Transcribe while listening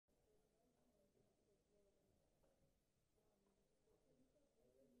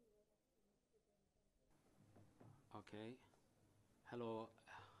Okay. Hello,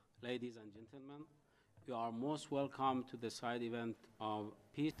 ladies and gentlemen. You are most welcome to the side event of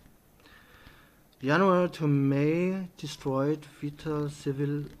Peace. January to May destroyed vital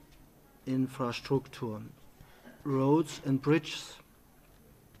civil infrastructure, roads and bridges.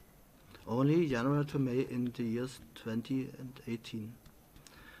 Only January to May in the years 2018.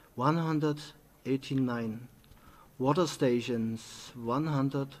 189. Water stations,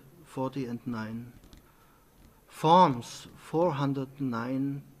 149. Farms,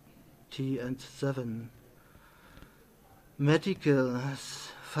 497. Medical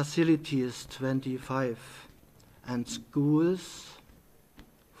facilities, 25. And schools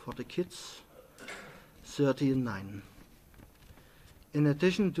for the kids, 39. In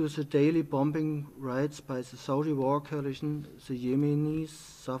addition to the daily bombing raids by the Saudi war coalition, the Yemenis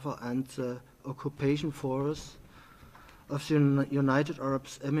suffer and the occupation force of the United Arab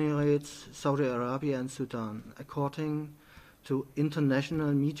Emirates, Saudi Arabia and Sudan. According to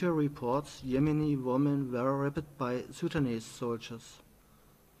international media reports, Yemeni women were raped by Sudanese soldiers.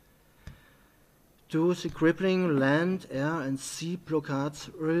 To the crippling land, air and sea blockades,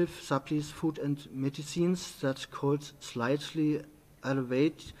 relief supplies, food and medicines that could slightly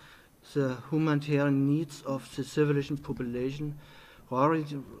elevate the humanitarian needs of the civilian population rarely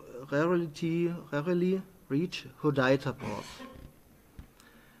reach Hodeida ports.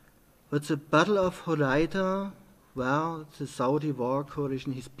 With the Battle of Hodeida, where the Saudi war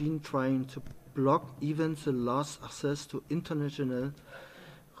coalition has been trying to block even the last access to international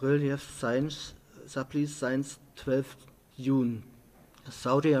relief supplies since 12 June.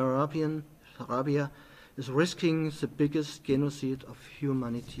 Saudi Arabia is risking the biggest genocide of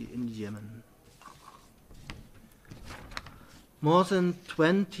humanity in Yemen. More than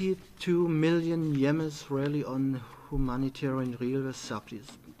 22 million Yemenis rely on humanitarian relief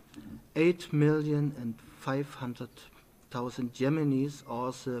supplies. 8,500,000 Yemenis are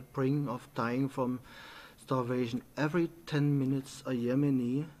on the brink of dying from starvation. Every 10 minutes, a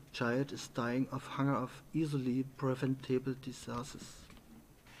Yemeni child is dying of hunger of easily preventable diseases.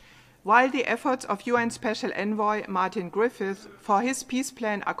 While the efforts of UN Special Envoy Martin Griffiths for his peace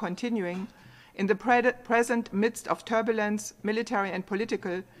plan are continuing, in the present midst of turbulence, military and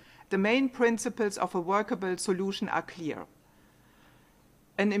political, the main principles of a workable solution are clear.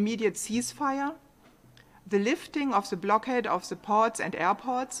 An immediate ceasefire, the lifting of the blockade of the ports and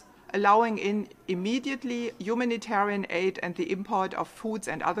airports, allowing in immediately humanitarian aid and the import of foods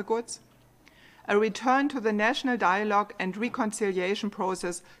and other goods, a return to the national dialogue and reconciliation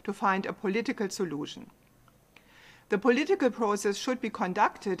process to find a political solution. The political process should be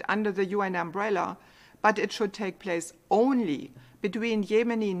conducted under the UN umbrella, but it should take place only between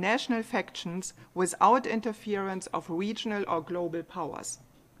Yemeni national factions without interference of regional or global powers.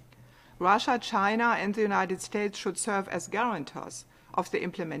 Russia, China, and the United States should serve as guarantors of the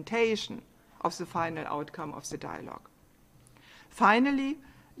implementation of the final outcome of the dialogue. Finally,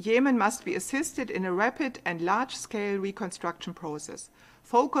 Yemen must be assisted in a rapid and large-scale reconstruction process,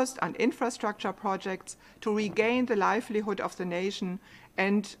 focused on infrastructure projects to regain the livelihood of the nation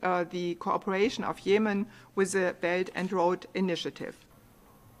and the cooperation of Yemen with the Belt and Road Initiative.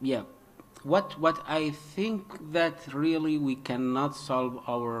 Yeah, what I think that really we cannot solve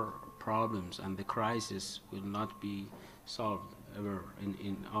our problems and the crisis will not be solved ever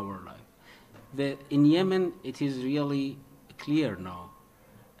in our life. In Yemen, it is really clear now.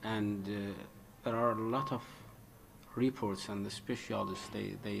 And there are a lot of reports and the specialists,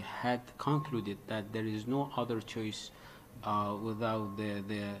 they had concluded that there is no other choice without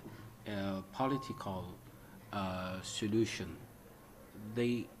the political solution.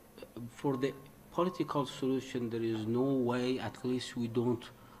 For the political solution, there is no way, at least we don't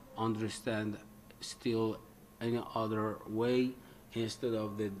understand still any other way instead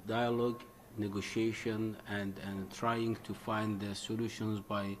of the dialogue, negotiation and trying to find the solutions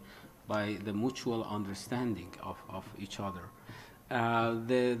by the mutual understanding of each other.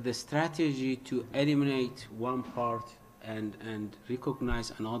 The strategy to eliminate one part and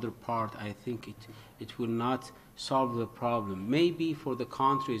recognize another part, I think it will not solve the problem. Maybe for the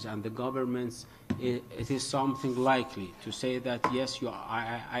countries and the governments, it is something likely to say that yes,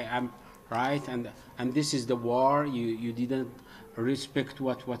 I am right, and this is the war. You didn't respect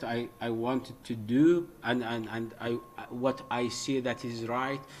what I wanted to do and what I see that is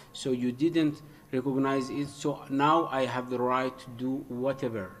right, so you didn't recognize it, so now I have the right to do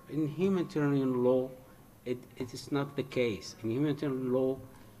whatever. In humanitarian law, it is not the case. In humanitarian law,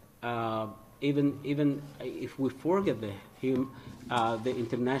 even if we forget the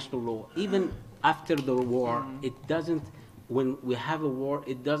international law, even after the war, it doesn't. When we have a war,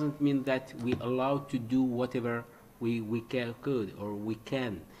 it doesn't mean that we allowed to do whatever could or we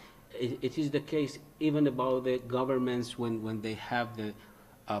can. It is the case even about the governments when they have the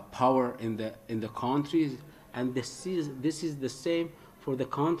power in the countries, and this is the same for the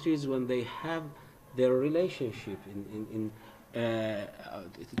countries when they have their relationship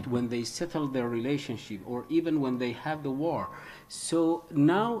when they settle their relationship, or even when they have the war. So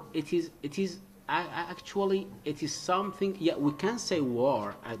now it is actually something. Yeah, we can say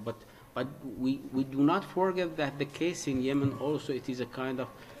war, but we do not forget that the case in Yemen also, it is a kind of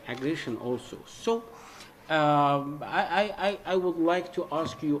aggression also. So I would like to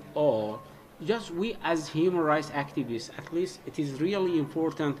ask you all, just we as human rights activists, at least it is really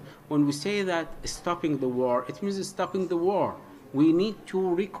important when we say that stopping the war, it means stopping the war. We need to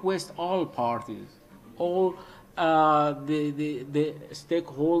request all parties, all the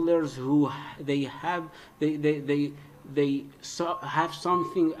stakeholders who they have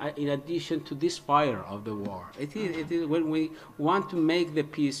something in addition to this fire of the war. It is when we want to make the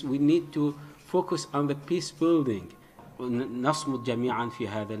peace, we need to focus on the peace building. نصمد جميعا في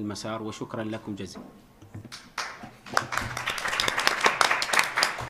هذا المسار وشكرا لكم جزيلا.